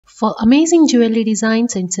For amazing jewelry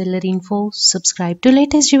designs and seller info, subscribe to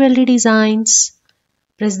latest jewelry designs.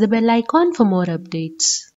 Press the bell icon for more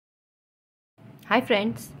updates. Hi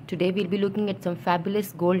friends, today we'll be looking at some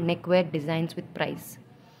fabulous gold neckwear designs with price.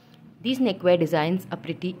 These neckwear designs are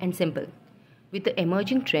pretty and simple. With the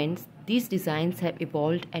emerging trends, these designs have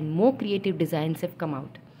evolved and more creative designs have come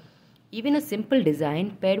out. Even a simple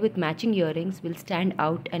design paired with matching earrings will stand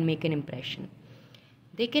out and make an impression.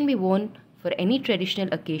 They can be worn for any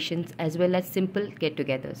traditional occasions as well as simple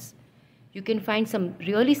get-togethers. You can find some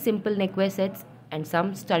really simple neckwear sets and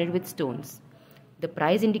some studded with stones. The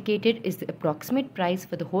price indicated is the approximate price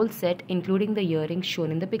for the whole set including the earrings shown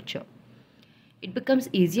in the picture. It becomes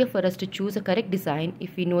easier for us to choose a correct design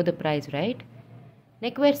if we know the price, right?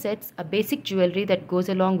 Neckwear sets are basic jewelry that goes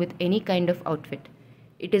along with any kind of outfit.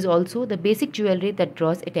 It is also the basic jewelry that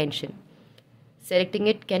draws attention. Selecting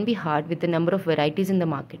it can be hard with the number of varieties in the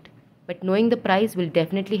market, but knowing the price will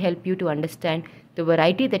definitely help you to understand the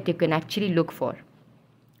variety that you can actually look for.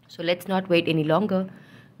 So let's not wait any longer.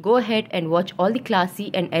 Go ahead and watch all the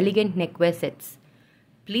classy and elegant neckwear sets.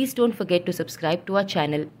 Please don't forget to subscribe to our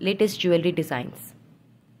channel, Latest Jewelry Designs.